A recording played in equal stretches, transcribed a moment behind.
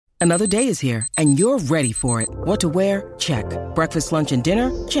Another day is here, and you're ready for it. What to wear? Check. Breakfast, lunch, and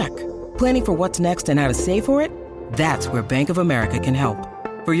dinner? Check. Planning for what's next and how to save for it? That's where Bank of America can help.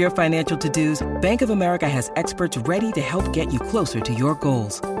 For your financial to-dos, Bank of America has experts ready to help get you closer to your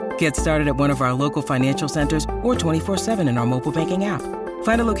goals. Get started at one of our local financial centers or 24/7 in our mobile banking app.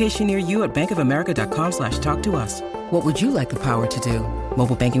 Find a location near you at bankofamerica.com/talktous. What would you like the power to do?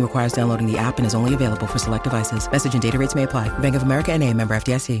 Mobile banking requires downloading the app and is only available for select devices. Message and data rates may apply. Bank of America N.A., member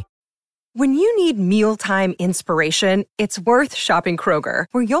FDIC. When you need mealtime inspiration, it's worth shopping Kroger,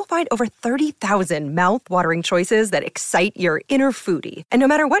 where you'll find over 30,000 mouth-watering choices that excite your inner foodie. And no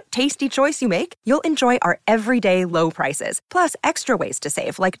matter what tasty choice you make, you'll enjoy our everyday low prices, plus extra ways to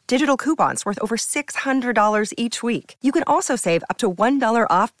save, like digital coupons worth over $600 each week. You can also save up to $1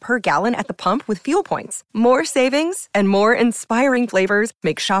 off per gallon at the pump with fuel points. More savings and more inspiring flavors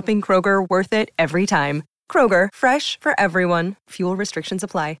make shopping Kroger worth it every time. Kroger, fresh for everyone. Fuel restrictions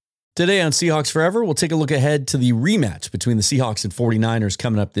apply. Today on Seahawks Forever, we'll take a look ahead to the rematch between the Seahawks and 49ers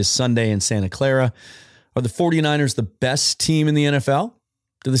coming up this Sunday in Santa Clara. Are the 49ers the best team in the NFL?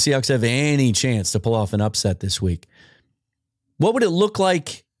 Do the Seahawks have any chance to pull off an upset this week? What would it look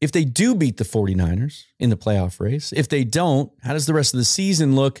like if they do beat the 49ers in the playoff race? If they don't, how does the rest of the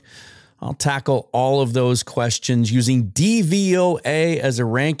season look? I'll tackle all of those questions using DVOA as a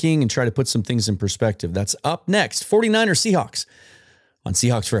ranking and try to put some things in perspective. That's up next. 49ers Seahawks on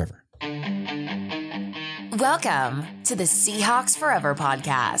Seahawks Forever. Welcome to the Seahawks Forever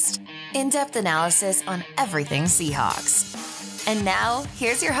podcast. In-depth analysis on everything Seahawks. And now,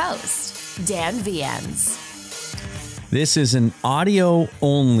 here's your host, Dan Viens. This is an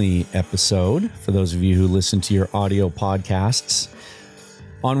audio-only episode for those of you who listen to your audio podcasts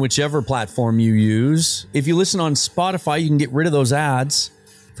on whichever platform you use. If you listen on Spotify, you can get rid of those ads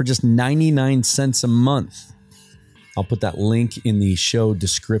for just 99 cents a month. I'll put that link in the show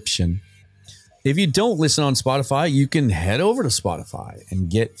description. If you don't listen on Spotify, you can head over to Spotify and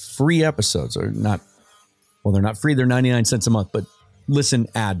get free episodes. Or not, well, they're not free. They're 99 cents a month, but listen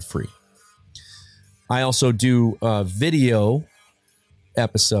ad-free. I also do video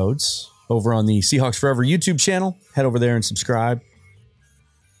episodes over on the Seahawks Forever YouTube channel. Head over there and subscribe.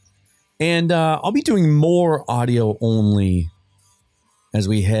 And I'll be doing more audio only as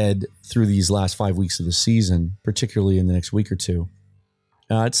we head through these last 5 weeks of the season, particularly in the next week or two.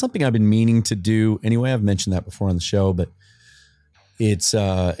 It's something I've been meaning to do anyway. I've mentioned that before on the show, but it's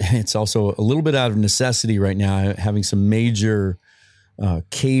also a little bit out of necessity right now, having some major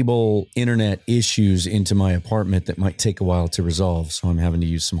cable internet issues into my apartment that might take a while to resolve. So I'm having to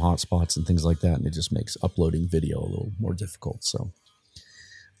use some hotspots and things like that, and it just makes uploading video a little more difficult. So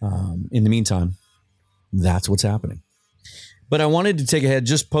in the meantime, that's what's happening. But I wanted to take ahead,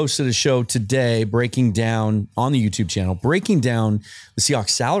 just posted a show today breaking down on the YouTube channel, breaking down the Seahawks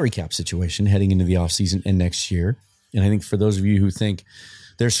salary cap situation heading into the offseason and next year. And I think for those of you who think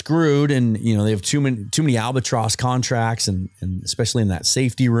they're screwed and, you know, they have too many albatross contracts and especially in that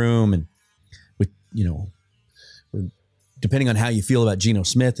safety room and with, you know, depending on how you feel about Geno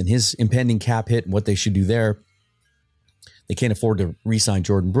Smith and his impending cap hit and what they should do there, they can't afford to re-sign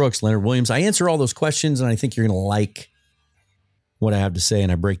Jordan Brooks, Leonard Williams. I answer all those questions and I think you're going to like what I have to say,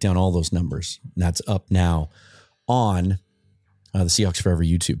 and I break down all those numbers. And that's up now on the Seahawks Forever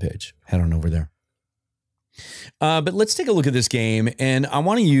YouTube page. Head on over there. But let's take a look at this game, and I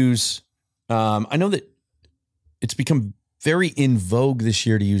want to use, I know that it's become very in vogue this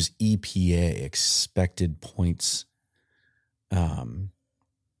year to use EPA, expected points per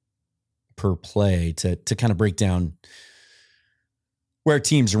play, to kind of break down where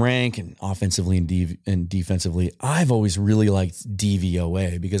teams rank and offensively and defensively. I've always really liked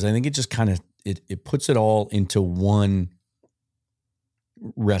DVOA because I think it just kind of, it puts it all into one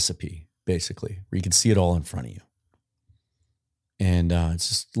recipe, basically, where you can see it all in front of you. And it's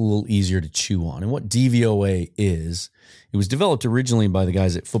just a little easier to chew on. And what DVOA is, it was developed originally by the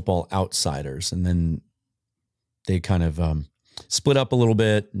guys at Football Outsiders, and then they kind of split up a little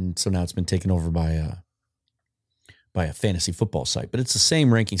bit, and so now it's been taken over by a fantasy football site, but it's the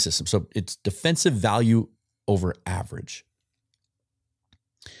same ranking system. So it's defensive value over average.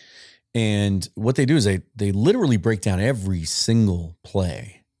 And what they do is they literally break down every single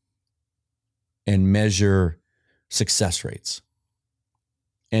play and measure success rates.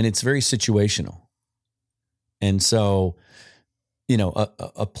 And it's very situational. And so, you know,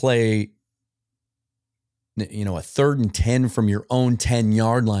 a play, you know, a 3rd and 10 from your own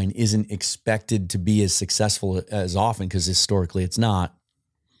 10-yard line isn't expected to be as successful as often because historically it's not.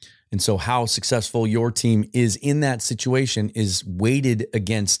 And so how successful your team is in that situation is weighted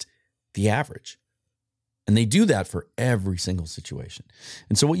against the average. And they do that for every single situation.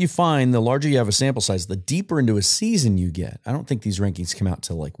 And so what you find, the larger you have a sample size, the deeper into a season you get. I don't think these rankings come out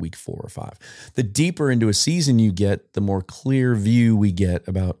till like week 4 or 5. The deeper into a season you get, the more clear view we get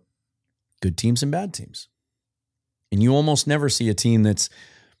about good teams and bad teams. And you almost never see a team that's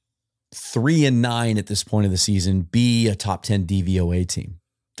 3-9 at this point of the season be a top 10 DVOA team.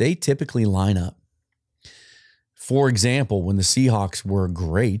 They typically line up. For example, when the Seahawks were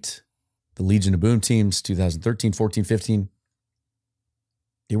great, the Legion of Boom teams, 2013, 14, 15,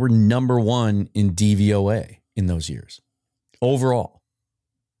 they were number 1 in DVOA in those years. Overall.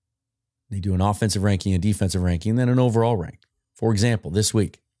 They do an offensive ranking, a defensive ranking, and then an overall rank. For example, this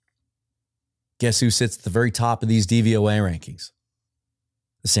week, guess who sits at the very top of these DVOA rankings?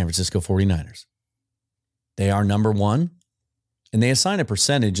 The San Francisco 49ers. They are number 1, and they assign a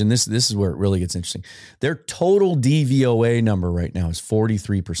percentage, and this is where it really gets interesting. Their total DVOA number right now is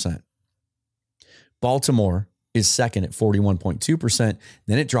 43%. Baltimore is second at 41.2%.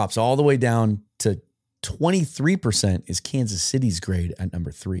 Then it drops all the way down to 23% is Kansas City's grade at number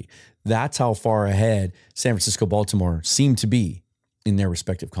 3. That's how far ahead San Francisco, Baltimore seem to be in their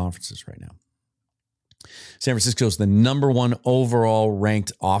respective conferences right now. San Francisco is the number 1 overall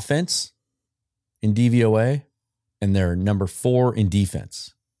ranked offense in DVOA, and they're number 4 in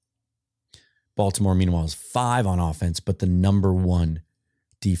defense. Baltimore, meanwhile, is 5 on offense, but the number 1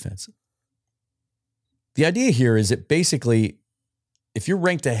 defense. The idea here is that basically, if you're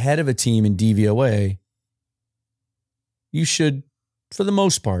ranked ahead of a team in DVOA, you should, for the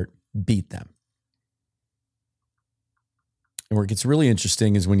most part, beat them. And where it gets really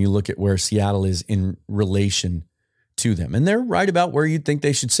interesting is when you look at where Seattle is in relation to them. And they're right about where you'd think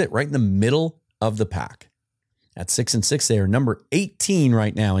they should sit, right in the middle of the pack. At 6-6, they are number 18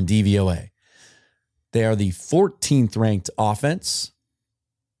 right now in DVOA. They are the 14th ranked offense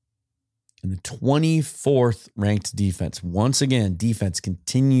and the 24th ranked defense. Once again, defense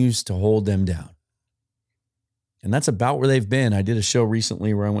continues to hold them down. And that's about where they've been. I did a show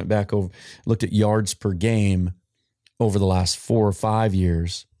recently where I went back over, looked at yards per game over the last 4 or 5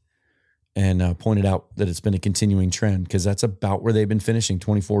 years and pointed out that it's been a continuing trend because that's about where they've been finishing,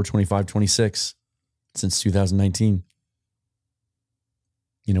 24, 25, 26 since 2019.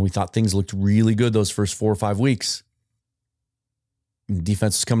 You know, we thought things looked really good those first 4 or 5 weeks. And the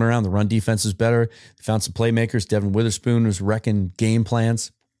defense is coming around. The run defense is better. They found some playmakers. Devin Witherspoon was wrecking game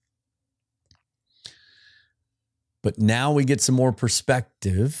plans. But now we get some more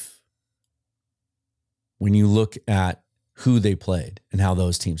perspective when you look at who they played and how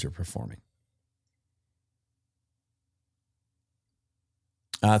those teams are performing.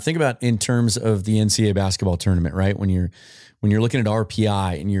 Think about in terms of the NCAA basketball tournament, right? When you're looking at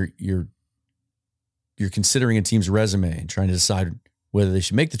RPI and you're considering a team's resume and trying to decide whether they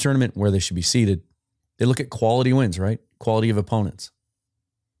should make the tournament, where they should be seated, they look at quality wins, right? Quality of opponents.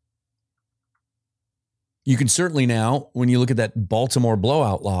 You can certainly now, when you look at that Baltimore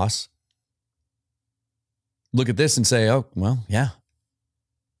blowout loss, look at this and say, oh, well, yeah.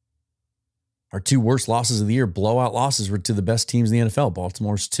 Our 2 worst losses of the year, blowout losses, were to the best teams in the NFL.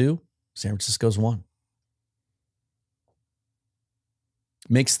 Baltimore's 2, San Francisco's 1.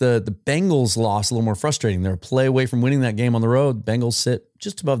 Makes the Bengals loss a little more frustrating. They're a play away from winning that game on the road. Bengals sit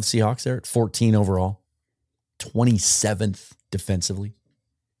just above the Seahawks there at 14 overall, 27th defensively.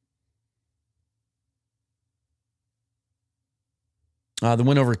 The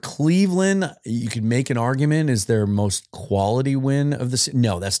win over Cleveland, you could make an argument, is their most quality win of the season.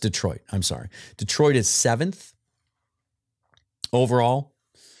 No, that's Detroit. I'm sorry. Detroit is 7th overall.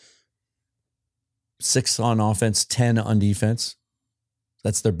 6 on offense, 10 on defense.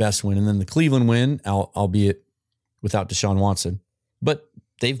 That's their best win. And then the Cleveland win, albeit without Deshaun Watson. But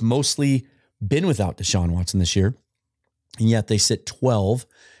they've mostly been without Deshaun Watson this year. And yet they sit 12,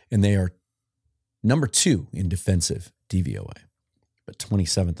 and they are number 2 in defensive DVOA. But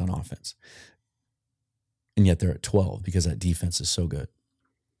 27th on offense. And yet they're at 12 because that defense is so good.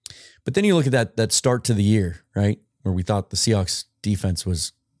 But then you look at that start to the year, right? Where we thought the Seahawks defense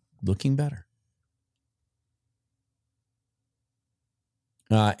was looking better.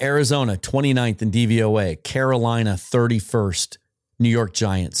 Arizona, 29th in DVOA. Carolina, 31st. New York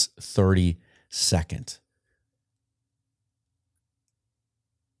Giants, 32nd.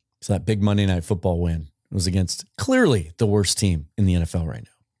 So that big Monday Night Football win was against clearly the worst team in the NFL right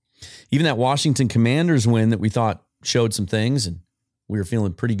now. Even that Washington Commanders win that we thought showed some things, and we were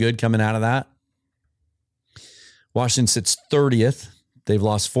feeling pretty good coming out of that. Washington sits 30th. They've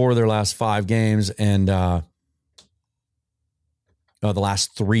lost 4 of their last 5 games, and the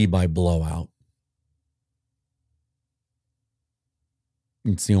last 3 by blowout.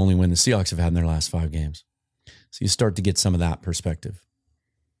 It's the only win the Seahawks have had in their last 5 games. So you start to get some of that perspective.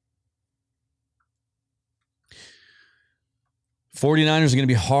 49ers are going to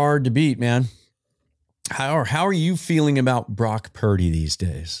be hard to beat, man. How are you feeling about Brock Purdy these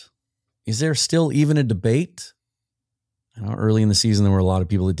days? Is there still even a debate? I know early in the season, there were a lot of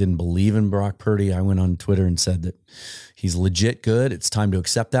people that didn't believe in Brock Purdy. I went on Twitter and said that he's legit good. It's time to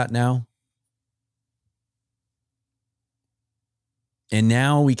accept that now. And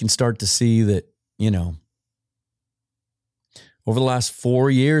now we can start to see that, over the last 4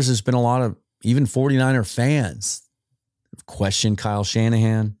 years, there's been a lot of even 49er fans who've questioned Kyle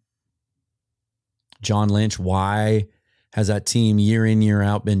Shanahan, John Lynch. Why has that team year in, year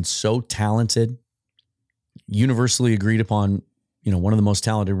out been so talented? Universally agreed upon, one of the most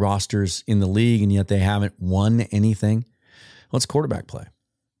talented rosters in the league, and yet they haven't won anything. Well, it's quarterback play,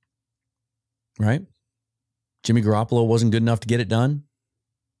 right? Jimmy Garoppolo wasn't good enough to get it done.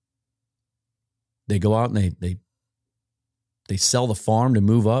 They go out and they sell the farm to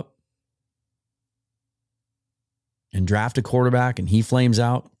move up and draft a quarterback, and he flames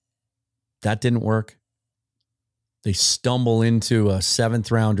out. That didn't work. They stumble into a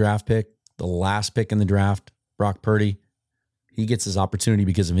 7th-round draft pick, the last pick in the draft, Brock Purdy. He gets his opportunity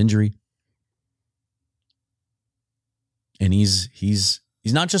because of injury. And he's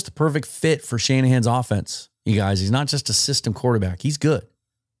not just the perfect fit for Shanahan's offense, you guys. He's not just a system quarterback. He's good.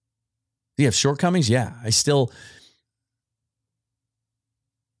 Does he have shortcomings? Yeah. I still,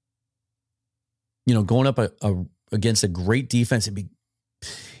 going up against a great defense,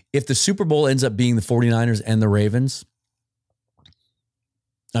 if the Super Bowl ends up being the 49ers and the Ravens,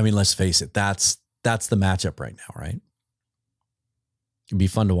 I mean, let's face it, that's the matchup right now, right? It'd be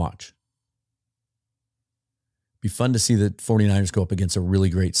fun to watch. Be fun to see the 49ers go up against a really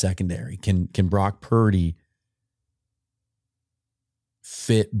great secondary. Can Brock Purdy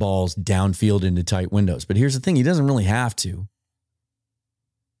fit balls downfield into tight windows? But here's the thing, he doesn't really have to,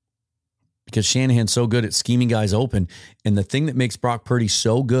 because Shanahan's so good at scheming guys open. And the thing that makes Brock Purdy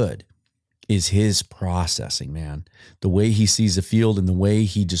so good is his processing, man. The way he sees the field and the way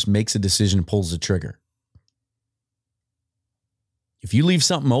he just makes a decision and pulls the trigger. If you leave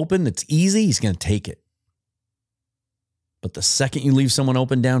something open that's easy, he's going to take it. But the second you leave someone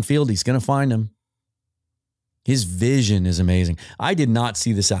open downfield, he's going to find him. His vision is amazing. I did not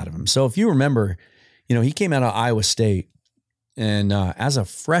see this out of him. So if you remember, he came out of Iowa State, and as a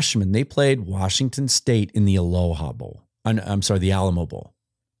freshman, they played Washington State in the Aloha Bowl. The Alamo Bowl.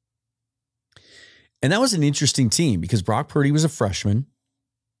 And that was an interesting team because Brock Purdy was a freshman.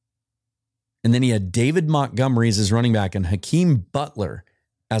 And then he had David Montgomery as his running back and Hakeem Butler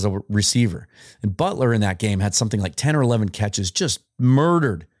as a receiver. And Butler in that game had something like 10 or 11 catches, just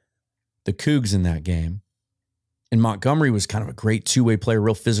murdered the Cougs in that game. And Montgomery was kind of a great two-way player,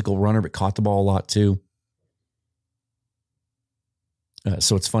 real physical runner, but caught the ball a lot too.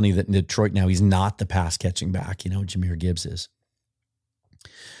 So it's funny that in Detroit now he's not the pass-catching back, Jahmyr Gibbs is.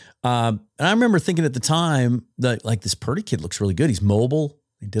 And I remember thinking at the time that this Purdy kid looks really good. He's mobile.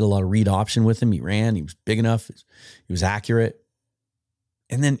 They did a lot of read option with him. He ran. He was big enough. He was accurate.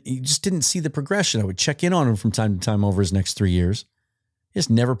 And then you just didn't see the progression. I would check in on him from time to time over his next 3 years. He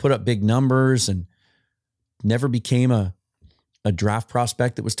just never put up big numbers and never became a draft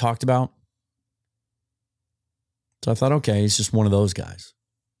prospect that was talked about. So I thought, okay, he's just one of those guys,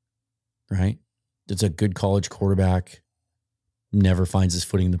 right? It's a good college quarterback, never finds his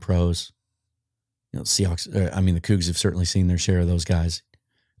footing in the pros. Seahawks, the Cougs have certainly seen their share of those guys.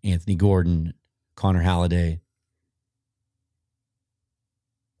 Anthony Gordon, Connor Halliday.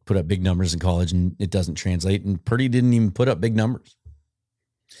 Put up big numbers in college and it doesn't translate. And Purdy didn't even put up big numbers.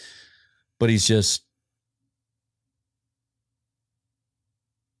 But he's just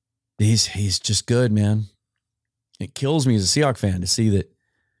good, man. It kills me as a Seahawks fan to see that,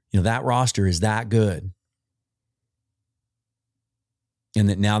 that roster is that good. And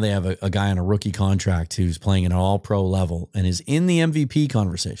that now they have a guy on a rookie contract who's playing at an all-pro level and is in the MVP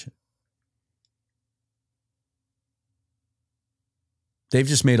conversation. They've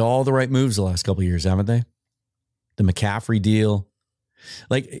just made all the right moves the last couple of years, haven't they? The McCaffrey deal.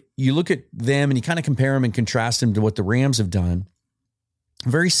 You look at them and you kind of compare them and contrast them to what the Rams have done.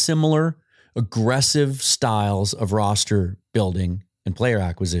 Very similar, aggressive styles of roster building and player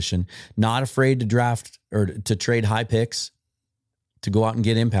acquisition. Not afraid to draft or to trade high picks to go out and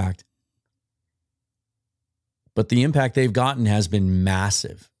get impact. But the impact they've gotten has been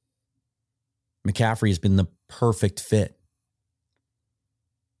massive. McCaffrey has been the perfect fit.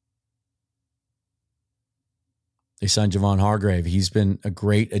 They signed Javon Hargrave. He's been a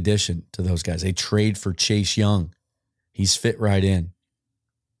great addition to those guys. They trade for Chase Young. He's fit right in.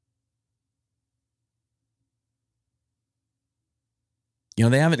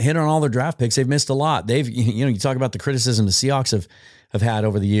 They haven't hit on all their draft picks. They've missed a lot. You talk about the criticism the Seahawks have had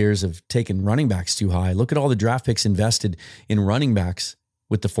over the years of taking running backs too high. Look at all the draft picks invested in running backs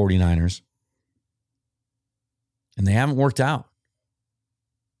with the 49ers. And they haven't worked out.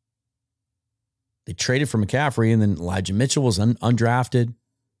 They traded for McCaffrey, and then Elijah Mitchell was undrafted.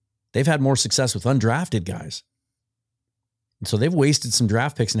 They've had more success with undrafted guys. And so they've wasted some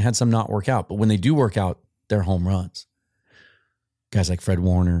draft picks and had some not work out. But when they do work out, they're home runs. Guys like Fred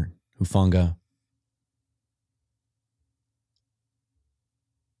Warner, Hufanga.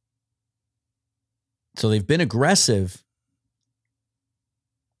 So they've been aggressive,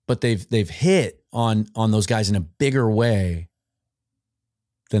 but they've hit on those guys in a bigger way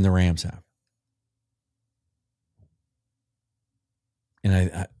than the Rams have.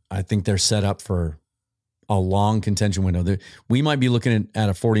 And I think they're set up for a long contention window. We might be looking at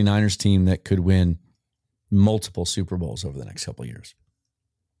a 49ers team that could win multiple Super Bowls over the next couple of years.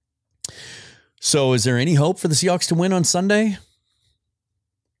 So is there any hope for the Seahawks to win on Sunday?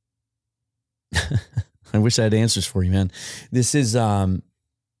 I wish I had answers for you, man. This is, in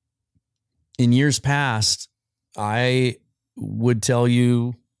years past, I would tell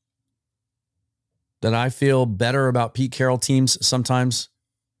you that I feel better about Pete Carroll teams sometimes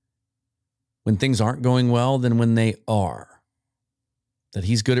when things aren't going well than when they are. That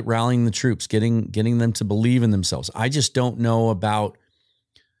he's good at rallying the troops, getting them to believe in themselves. I just don't know about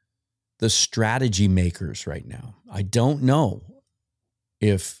the strategy makers right now. I don't know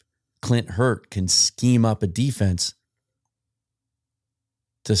if Clint Hurt can scheme up a defense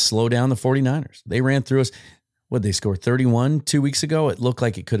to slow down the 49ers. They ran through us. What, they scored 31 2 weeks ago? It looked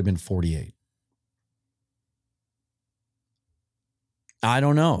like it could have been 48. I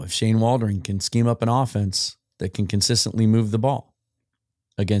don't know if Shane Waldron can scheme up an offense that can consistently move the ball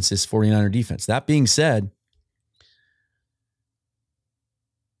against this 49er defense. That being said,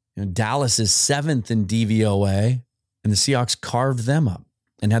 Dallas is 7th in DVOA, and the Seahawks carved them up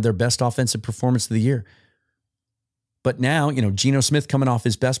and had their best offensive performance of the year. But now, Geno Smith coming off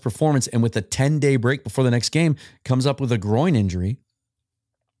his best performance and with a 10-day break before the next game comes up with a groin injury.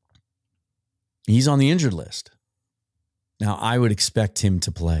 He's on the injured list. Now, I would expect him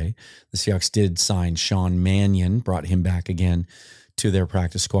to play. The Seahawks did sign Sean Mannion, brought him back again to their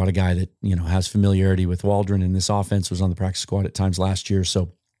practice squad, a guy that, has familiarity with Waldron in this offense, was on the practice squad at times last year,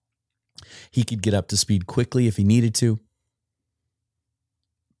 so he could get up to speed quickly if he needed to.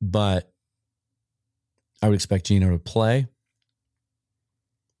 But I would expect Geno to play.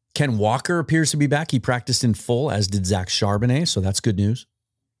 Ken Walker appears to be back. He practiced in full, as did Zach Charbonnet, so that's good news.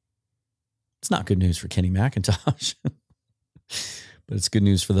 It's not good news for Kenny McIntosh. But it's good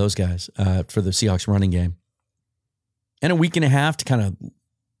news for those guys, for the Seahawks running game. And a week and a half to kind of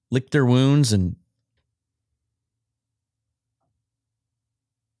lick their wounds. And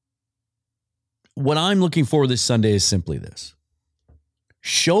what I'm looking for this Sunday is simply this.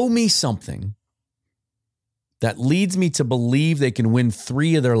 Show me something that leads me to believe they can win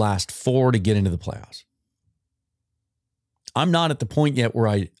 3 of their last 4 to get into the playoffs. I'm not at the point yet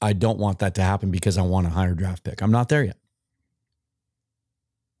where I don't want that to happen because I want a higher draft pick. I'm not there yet.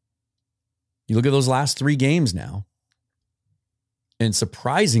 You look at those last 3 games now, and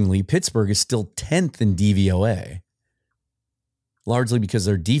surprisingly, Pittsburgh is still 10th in DVOA, largely because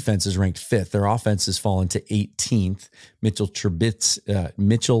their defense is ranked 5th. Their offense has fallen to 18th. Mitchell Trubisky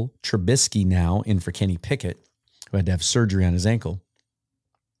now in for Kenny Pickett, who had to have surgery on his ankle.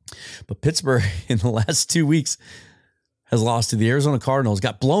 But Pittsburgh in the last 2 weeks has lost to the Arizona Cardinals,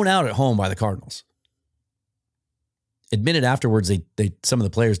 got blown out at home by the Cardinals. Admitted afterwards, they some of the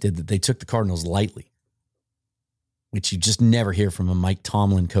players did, that they took the Cardinals lightly, which you just never hear from a Mike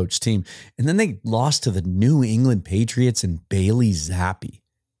Tomlin coach team. And then they lost to the New England Patriots and Bailey Zappi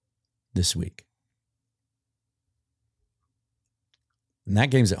this week. And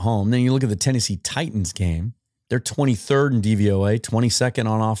that game's at home. Then you look at the Tennessee Titans game. They're 23rd in DVOA, 22nd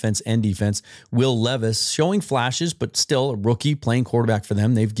on offense and defense. Will Levis showing flashes, but still a rookie playing quarterback for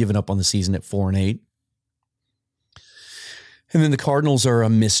them. They've given up on the season at 4-8. And then the Cardinals are a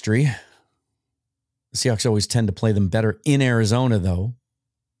mystery. The Seahawks always tend to play them better in Arizona, though,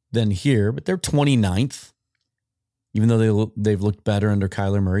 than here. But they're 29th, even though they've looked better under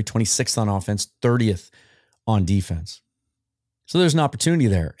Kyler Murray. 26th on offense, 30th on defense. So there's an opportunity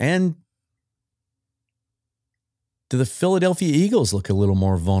there. And do the Philadelphia Eagles look a little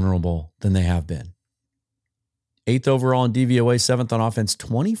more vulnerable than they have been? 8th overall in DVOA, 7th on offense,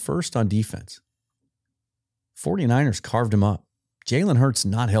 21st on defense. 49ers carved him up. Jalen Hurts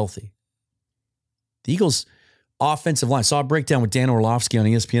not healthy. The Eagles offensive line. Saw a breakdown with Dan Orlovsky on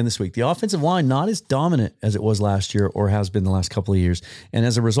ESPN this week. The offensive line not as dominant as it was last year or has been the last couple of years. And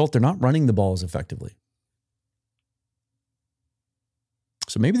as a result, they're not running the ball as effectively.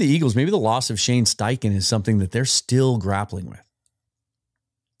 So maybe the Eagles, maybe the loss of Shane Steichen is something that they're still grappling with.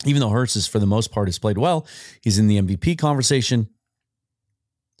 Even though Hurts is, for the most part, has played well, he's in the MVP conversation.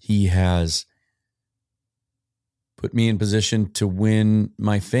 He has put me in position to win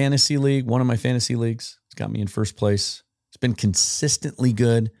my fantasy league, one of my fantasy leagues. It's got me in first place. It's been consistently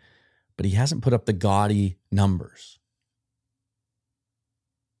good, but he hasn't put up the gaudy numbers.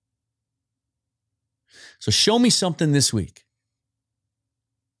 So show me something this week.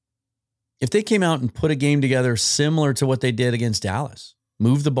 If they came out and put a game together similar to what they did against Dallas,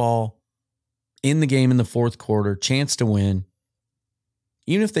 move the ball in the game in the fourth quarter, chance to win,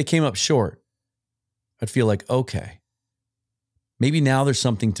 even if they came up short, I'd feel like, okay, maybe now there's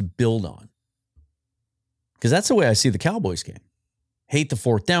something to build on. Because that's the way I see the Cowboys game. Hate the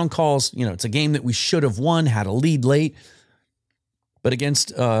fourth down calls. You know, it's a game that we should have won, had a lead late. But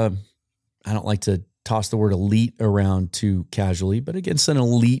against, I don't like to toss the word elite around too casually, but against an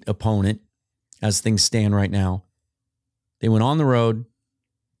elite opponent, as things stand right now, they went on the road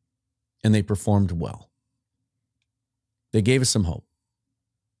and they performed well. They gave us some hope.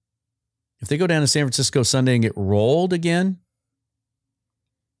 If they go down to San Francisco Sunday and get rolled again,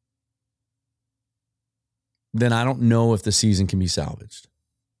 then I don't know if the season can be salvaged.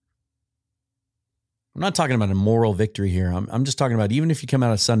 I'm not talking about a moral victory here. I'm just talking about even if you come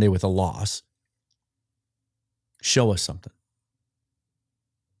out of Sunday with a loss, show us something.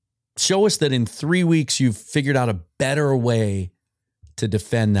 Show us that in 3 weeks you've figured out a better way to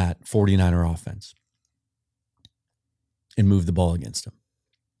defend that 49er offense and move the ball against them.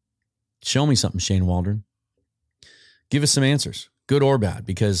 Show me something, Shane Waldron. Give us some answers, good or bad,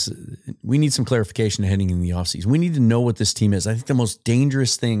 because we need some clarification heading in the offseason. We need to know what this team is. I think the most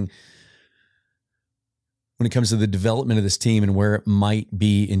dangerous thing when it comes to the development of this team and where it might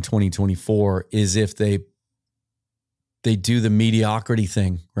be in 2024 is if they do the mediocrity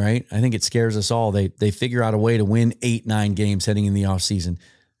thing, right? I think it scares us all. They figure out a way to win 8-9 games heading in the offseason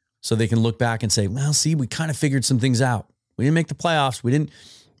so they can look back and say, well, see, we kind of figured some things out. We didn't make the playoffs. We didn't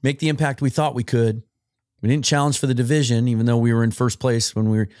make the impact we thought we could. We didn't challenge for the division, even though we were in first place when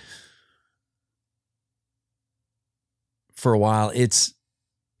we were for a while.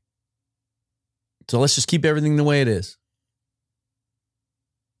 So let's just keep everything the way it is.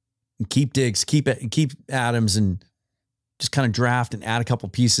 And keep Diggs, keep Adams, and just kind of draft and add a couple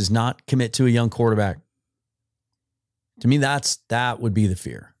pieces, not commit to a young quarterback. To me, that would be the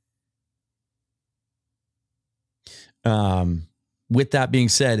fear. With that being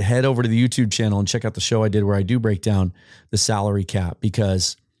said, head over to the YouTube channel and check out the show I did where I do break down the salary cap,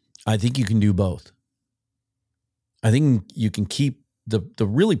 because I think you can do both. I think you can keep the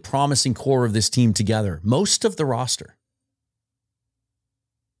really promising core of this team together, most of the roster,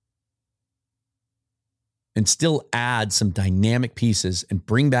 and still add some dynamic pieces and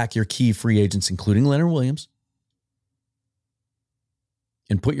bring back your key free agents, including Leonard Williams,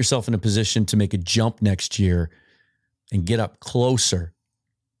 and put yourself in a position to make a jump next year and get up closer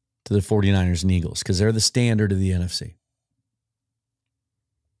to the 49ers and Eagles, because they're the standard of the NFC.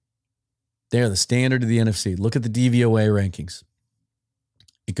 They're the standard of the NFC. Look at the DVOA rankings.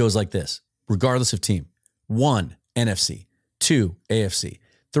 It goes like this, regardless of team. 1, NFC. 2, AFC.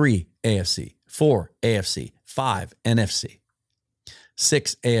 3, AFC. 4, AFC. 5, NFC.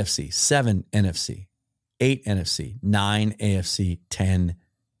 6, AFC. 7, NFC. 8, NFC. 9, AFC. 10,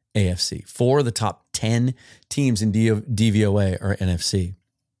 AFC. 4 of the top 10 teams in DVOA are NFC.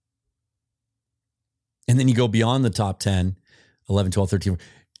 And then you go beyond the top 10, 11, 12, 13,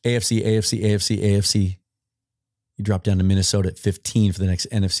 AFC, AFC, AFC, AFC. You drop down to Minnesota at 15 for the next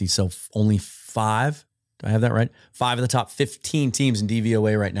NFC. So only 5, do I have that right? 5 of the top 15 teams in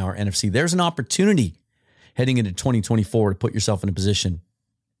DVOA right now are NFC. There's an opportunity heading into 2024 to put yourself in a position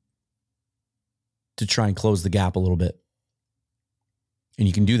to try and close the gap a little bit. And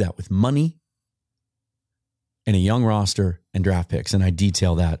you can do that with money and a young roster and draft picks. And I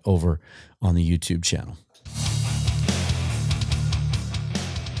detail that over on the YouTube channel.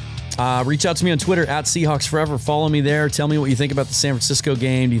 Reach out to me on Twitter at Seahawks Forever. Follow me there. Tell me what you think about the San Francisco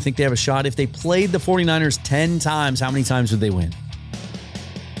game. Do you think they have a shot? If they played the 49ers 10 times, how many times would they win?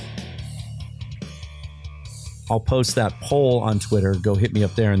 I'll post that poll on Twitter. Go hit me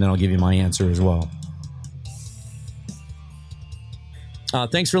up there, and then I'll give you my answer as well.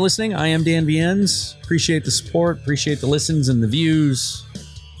 Thanks for listening. I am Dan Viennes. Appreciate the support. Appreciate the listens and the views.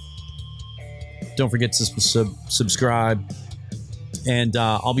 Don't forget to subscribe. And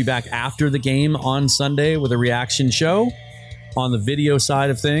I'll be back after the game on Sunday with a reaction show on the video side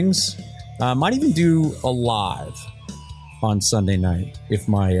of things. Might even do a live on Sunday night if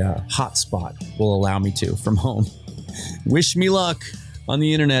my hotspot will allow me to from home. Wish me luck on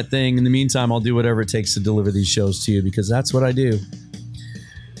the internet thing. In the meantime, I'll do whatever it takes to deliver these shows to you because that's what I do.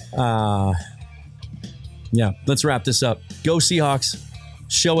 Yeah, let's wrap this up. Go Seahawks.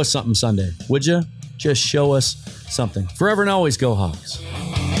 Show us something Sunday, would you? Just show us something. Forever and always, go Hawks.